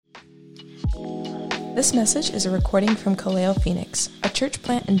This message is a recording from Kaleo Phoenix, a church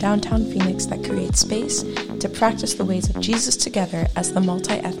plant in downtown Phoenix that creates space to practice the ways of Jesus together as the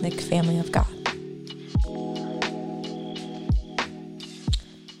multi-ethnic family of God.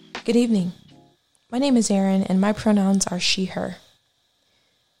 Good evening. My name is Erin, and my pronouns are she, her.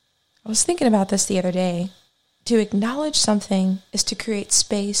 I was thinking about this the other day. To acknowledge something is to create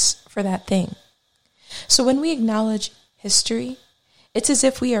space for that thing. So when we acknowledge history, it's as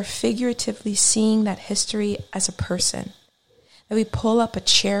if we are figuratively seeing that history as a person that we pull up a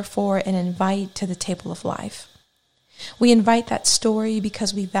chair for and invite to the table of life. We invite that story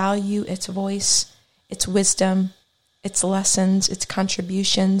because we value its voice, its wisdom, its lessons, its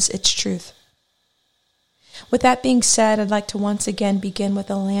contributions, its truth. With that being said, I'd like to once again begin with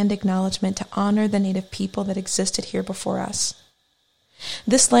a land acknowledgement to honor the Native people that existed here before us.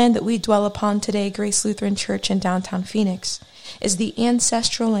 This land that we dwell upon today, Grace Lutheran Church in downtown Phoenix, is the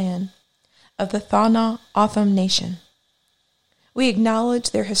ancestral land of the Thana Otham Nation. We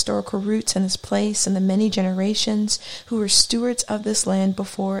acknowledge their historical roots in this place and the many generations who were stewards of this land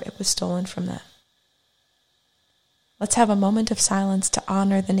before it was stolen from them. Let's have a moment of silence to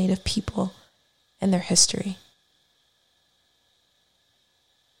honor the Native people and their history.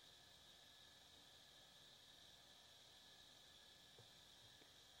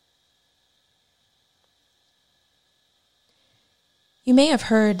 You may have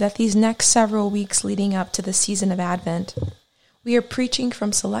heard that these next several weeks leading up to the season of Advent, we are preaching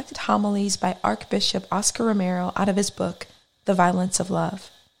from selected homilies by Archbishop Oscar Romero out of his book, The Violence of Love,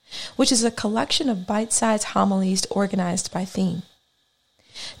 which is a collection of bite-sized homilies organized by theme.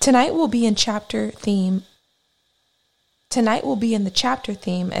 Tonight will be in the chapter theme,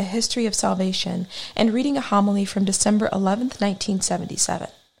 A History of Salvation, and reading a homily from December 11th, 1977.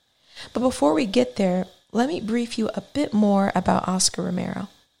 But before we get there, let me brief you a bit more about Oscar Romero.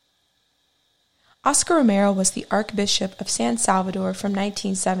 Oscar Romero was the Archbishop of San Salvador from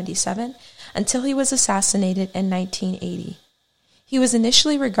 1977 until he was assassinated in 1980. He was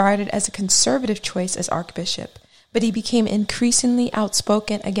initially regarded as a conservative choice as Archbishop, but he became increasingly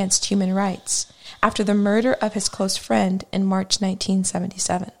outspoken against human rights after the murder of his close friend in March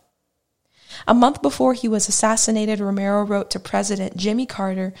 1977. A month before he was assassinated, Romero wrote to President Jimmy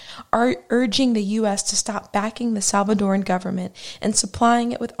Carter urging the U.S. to stop backing the Salvadoran government and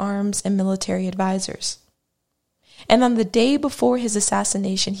supplying it with arms and military advisors. And on the day before his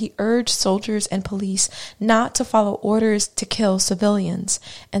assassination, he urged soldiers and police not to follow orders to kill civilians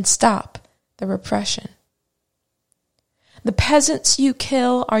and stop the repression. The peasants you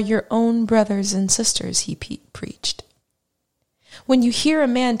kill are your own brothers and sisters, he preached. When you hear a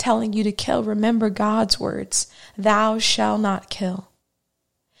man telling you to kill, remember God's words, thou shalt not kill.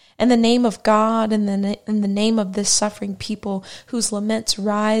 In the name of God and in the name of this suffering people whose laments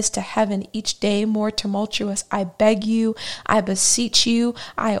rise to heaven each day more tumultuous, I beg you, I beseech you,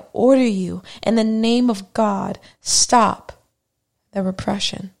 I order you, in the name of God, stop the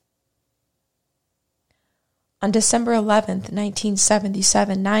repression. On December 11th,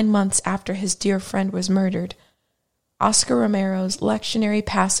 1977, 9 months after his dear friend was murdered, Oscar Romero's lectionary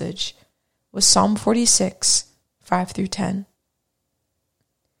passage was Psalm 46, 5-10.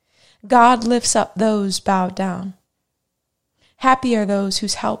 God lifts up those bowed down. Happy are those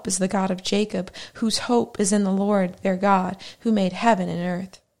whose help is the God of Jacob, whose hope is in the Lord their God, who made heaven and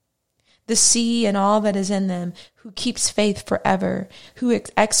earth, the sea and all that is in them, who keeps faith forever, who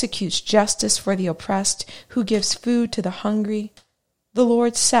executes justice for the oppressed, who gives food to the hungry. The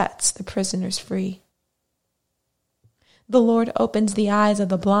Lord sets the prisoners free. The Lord opens the eyes of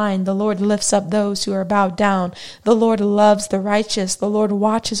the blind. The Lord lifts up those who are bowed down. The Lord loves the righteous. The Lord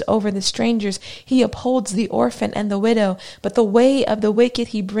watches over the strangers. He upholds the orphan and the widow. But the way of the wicked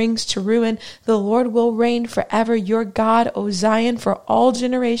he brings to ruin. The Lord will reign forever. Your God, O Zion, for all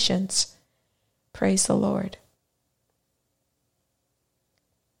generations. Praise the Lord.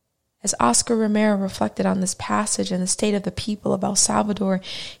 As Oscar Romero reflected on this passage and the state of the people of El Salvador,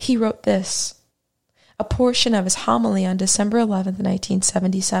 he wrote this, a portion of his homily on December 11th,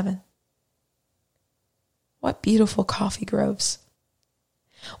 1977. What beautiful coffee groves.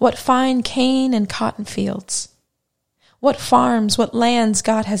 What fine cane and cotton fields. What farms, what lands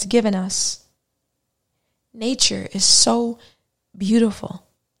God has given us. Nature is so beautiful.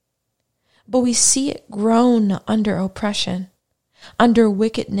 But we see it groan under oppression, under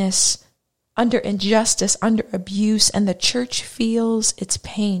wickedness, under injustice, under abuse, and the church feels its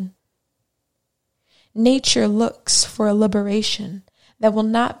pain. Nature looks for a liberation that will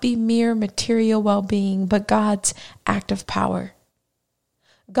not be mere material well-being, but God's active power.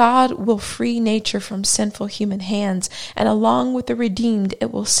 God will free nature from sinful human hands, and along with the redeemed,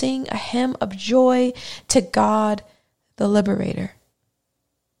 it will sing a hymn of joy to God, the liberator.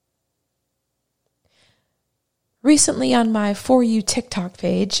 Recently on my For You TikTok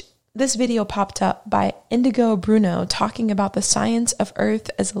page, this video popped up by Indigo Bruno talking about the science of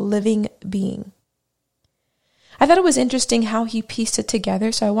Earth as a living being. I thought it was interesting how he pieced it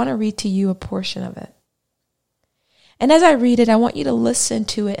together, so I want to read to you a portion of it. And as I read it, I want you to listen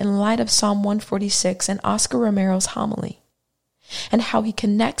to it in light of Psalm 146 and Oscar Romero's homily, and how he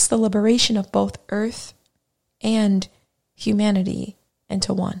connects the liberation of both Earth and humanity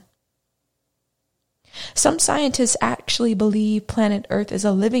into one. Some scientists actually believe planet Earth is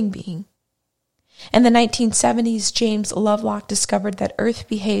a living being. In the 1970s, James Lovelock discovered that Earth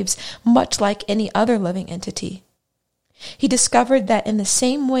behaves much like any other living entity. He discovered that in the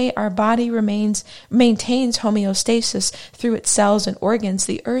same way our body maintains homeostasis through its cells and organs,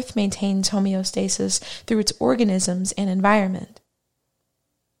 the Earth maintains homeostasis through its organisms and environment.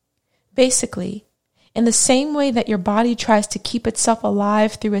 Basically, in the same way that your body tries to keep itself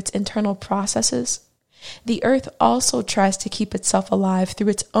alive through its internal processes, the Earth also tries to keep itself alive through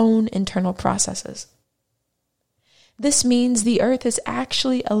its own internal processes. This means the Earth is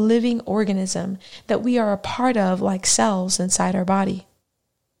actually a living organism that we are a part of, like cells inside our body.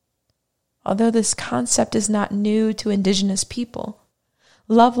 Although this concept is not new to indigenous people,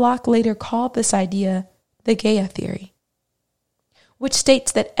 Lovelock later called this idea the Gaia theory, which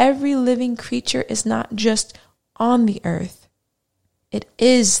states that every living creature is not just on the Earth, it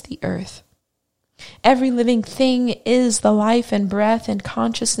is the Earth. Every living thing is the life and breath and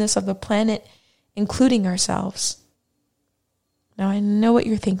consciousness of the planet, including ourselves. Now, I know what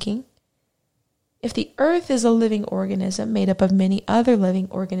you're thinking. If the Earth is a living organism made up of many other living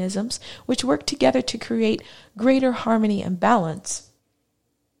organisms which work together to create greater harmony and balance,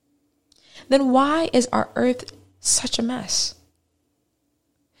 then why is our Earth such a mess?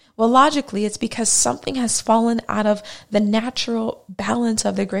 Well, logically, it's because something has fallen out of the natural balance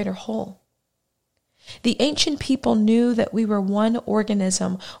of the greater whole. The ancient people knew that we were one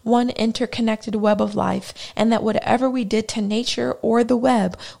organism, one interconnected web of life, and that whatever we did to nature or the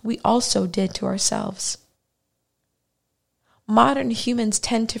web, we also did to ourselves. Modern humans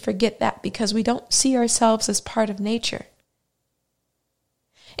tend to forget that because we don't see ourselves as part of nature.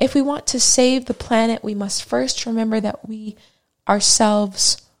 If we want to save the planet, we must first remember that we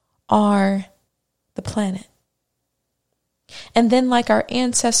ourselves are the planet. And then, like our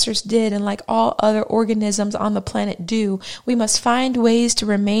ancestors did and like all other organisms on the planet do, we must find ways to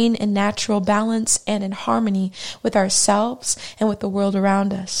remain in natural balance and in harmony with ourselves and with the world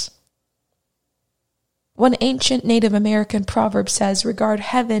around us. One ancient Native American proverb says, "Regard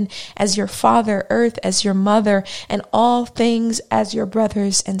heaven as your father, earth as your mother, and all things as your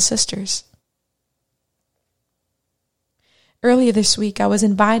brothers and sisters." Earlier this week, I was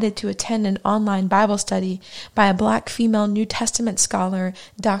invited to attend an online Bible study by a Black female New Testament scholar,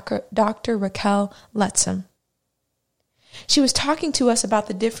 Dr. Raquel Letzum. She was talking to us about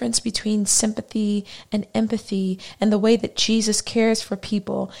the difference between sympathy and empathy and the way that Jesus cares for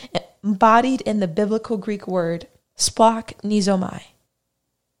people, embodied in the biblical Greek word, splachnizomai.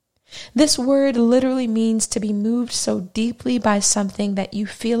 This word literally means to be moved so deeply by something that you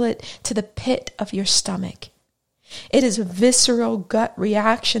feel it to the pit of your stomach. It is a visceral gut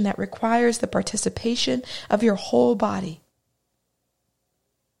reaction that requires the participation of your whole body.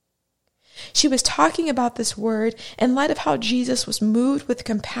 She was talking about this word in light of how Jesus was moved with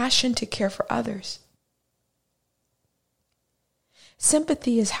compassion to care for others.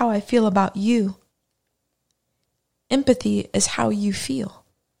 Sympathy is how I feel about you. Empathy is how you feel.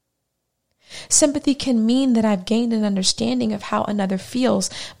 Sympathy can mean that I've gained an understanding of how another feels,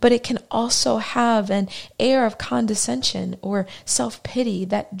 but it can also have an air of condescension or self-pity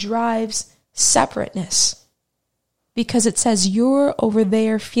that drives separateness, because it says you're over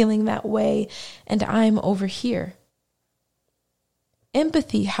there feeling that way and I'm over here.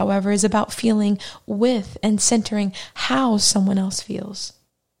 Empathy, however, is about feeling with and centering how someone else feels.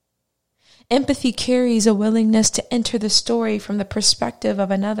 Empathy carries a willingness to enter the story from the perspective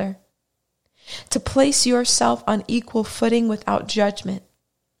of another, to place yourself on equal footing without judgment.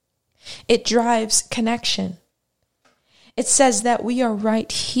 It drives connection. It says that we are right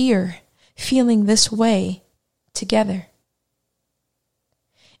here, feeling this way together.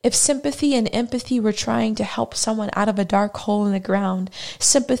 If sympathy and empathy were trying to help someone out of a dark hole in the ground,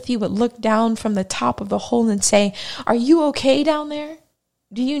 sympathy would look down from the top of the hole and say, "Are you okay down there?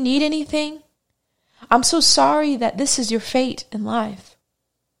 Do you need anything? I'm so sorry that this is your fate in life."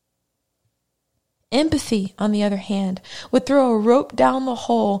 Empathy, on the other hand, would throw a rope down the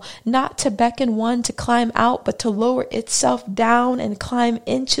hole, not to beckon one to climb out, but to lower itself down and climb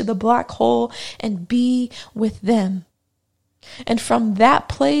into the black hole and be with them. And from that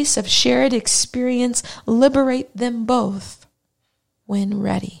place of shared experience, liberate them both when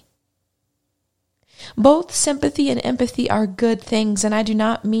ready. Both sympathy and empathy are good things, and I do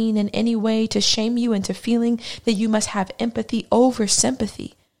not mean in any way to shame you into feeling that you must have empathy over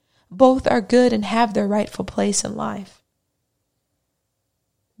sympathy. Both are good and have their rightful place in life.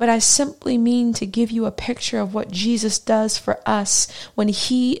 But I simply mean to give you a picture of what Jesus does for us when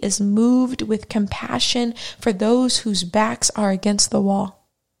he is moved with compassion for those whose backs are against the wall.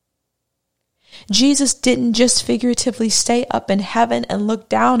 Jesus didn't just figuratively stay up in heaven and look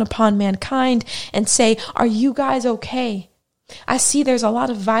down upon mankind and say, "Are you guys okay? I see there's a lot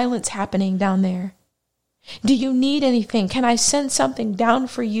of violence happening down there. Do you need anything? Can I send something down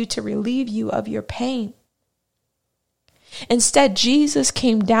for you to relieve you of your pain?" Instead, Jesus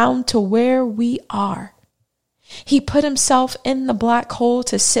came down to where we are. He put himself in the black hole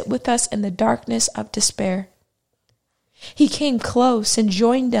to sit with us in the darkness of despair. He came close and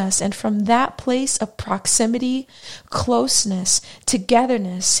joined us, and from that place of proximity, closeness,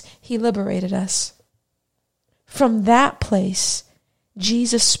 togetherness, he liberated us. From that place,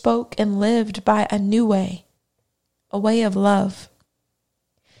 Jesus spoke and lived by a new way, a way of love.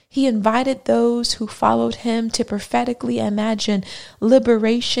 He invited those who followed him to prophetically imagine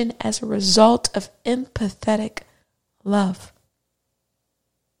liberation as a result of empathetic love.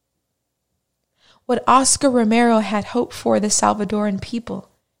 What Oscar Romero had hoped for the Salvadoran people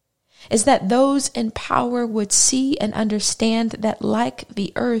is that those in power would see and understand that, like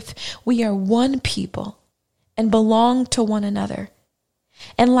the earth, we are one people and belong to one another.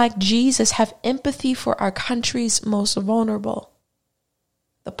 And like Jesus, have empathy for our country's most vulnerable,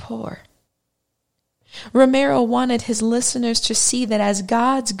 the poor. Romero wanted his listeners to see that as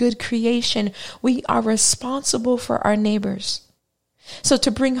God's good creation, we are responsible for our neighbors. So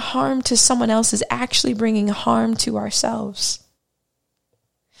to bring harm to someone else is actually bringing harm to ourselves.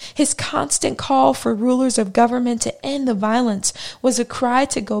 His constant call for rulers of government to end the violence was a cry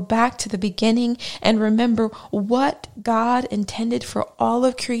to go back to the beginning and remember what God intended for all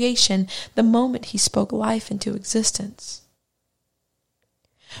of creation the moment he spoke life into existence.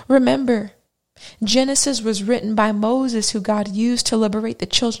 Remember, Genesis was written by Moses, who God used to liberate the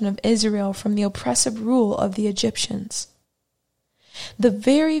children of Israel from the oppressive rule of the Egyptians. The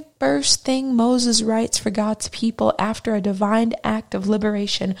very first thing Moses writes for God's people after a divine act of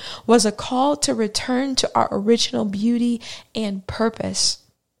liberation was a call to return to our original beauty and purpose.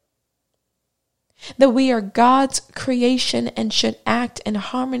 That we are God's creation and should act in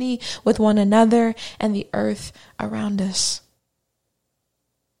harmony with one another and the earth around us.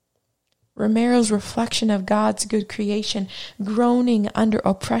 Romero's reflection of God's good creation groaning under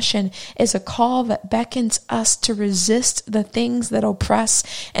oppression is a call that beckons us to resist the things that oppress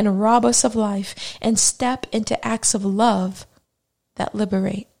and rob us of life and step into acts of love that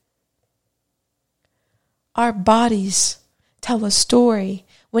liberate. Our bodies tell a story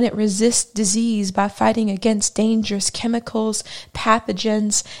when it resists disease by fighting against dangerous chemicals,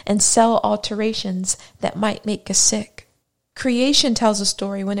 pathogens, and cell alterations that might make us sick. Creation tells a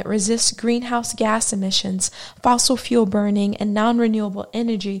story when it resists greenhouse gas emissions, fossil fuel burning, and non-renewable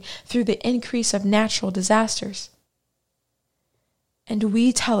energy through the increase of natural disasters. And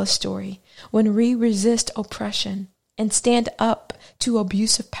we tell a story when we resist oppression and stand up to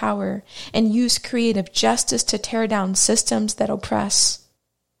abusive power and use creative justice to tear down systems that oppress.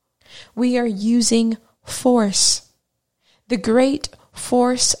 We are using force, the great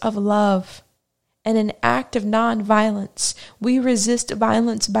force of love. In an act of non-violence, we resist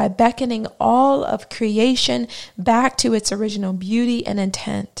violence by beckoning all of creation back to its original beauty and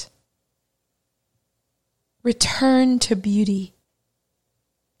intent. Return to beauty.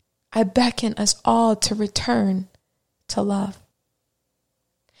 I beckon us all to return to love.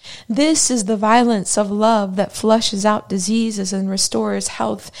 This is the violence of love that flushes out diseases and restores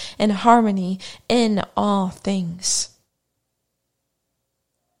health and harmony in all things.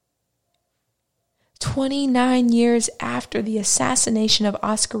 29 years after the assassination of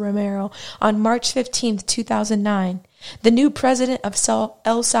Oscar Romero on March 15, 2009, the new president of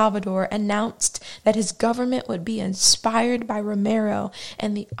El Salvador announced that his government would be inspired by Romero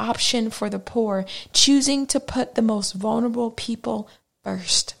and the option for the poor, choosing to put the most vulnerable people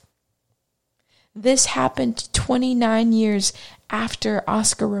first. This happened 29 years after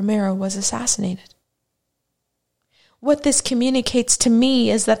Oscar Romero was assassinated. What this communicates to me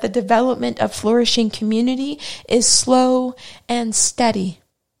is that the development of flourishing community is slow and steady.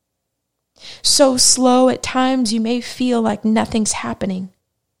 So slow at times you may feel like nothing's happening.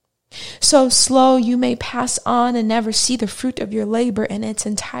 So slow you may pass on and never see the fruit of your labor in its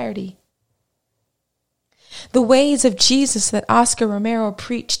entirety. The ways of Jesus that Oscar Romero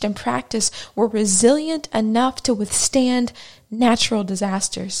preached and practiced were resilient enough to withstand natural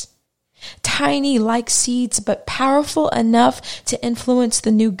disasters. Tiny like seeds, but powerful enough to influence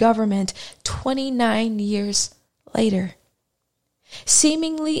the new government 29 years later.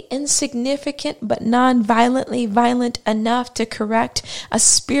 Seemingly insignificant, but non-violently violent enough to correct a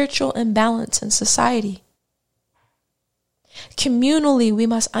spiritual imbalance in society. Communally, we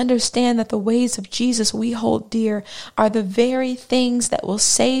must understand that the ways of Jesus we hold dear are the very things that will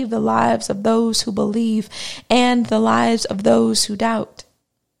save the lives of those who believe and the lives of those who doubt.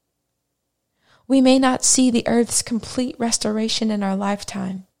 We may not see the earth's complete restoration in our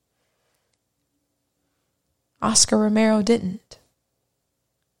lifetime. Oscar Romero didn't.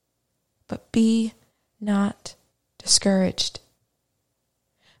 But be not discouraged.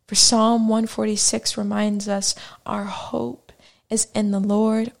 For Psalm 146 reminds us our hope is in the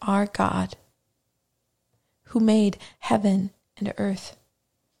Lord our God, who made heaven and earth,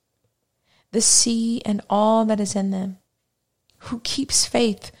 the sea and all that is in them, who keeps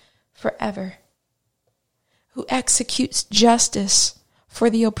faith forever, who executes justice for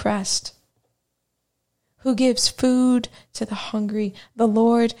the oppressed, who gives food to the hungry. The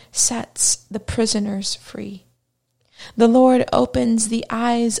Lord sets the prisoners free. The Lord opens the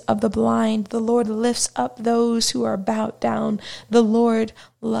eyes of the blind. The Lord lifts up those who are bowed down. The Lord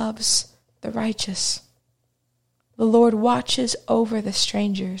loves the righteous. The Lord watches over the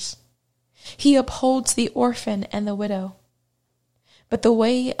strangers. He upholds the orphan and the widow. But the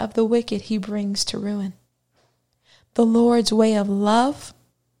way of the wicked he brings to ruin. The Lord's way of love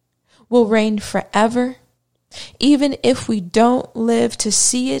will reign forever. Even if we don't live to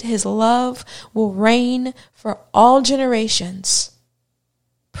see it, his love will reign for all generations.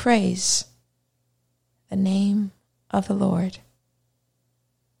 Praise the name of the Lord.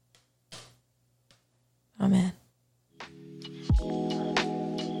 Amen.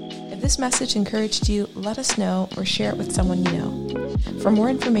 If this message encouraged you, let us know or share it with someone you know. For more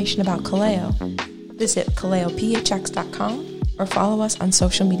information about Kaleo, visit kaleophx.com or follow us on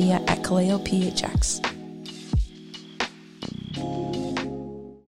social media at KaleoPHX.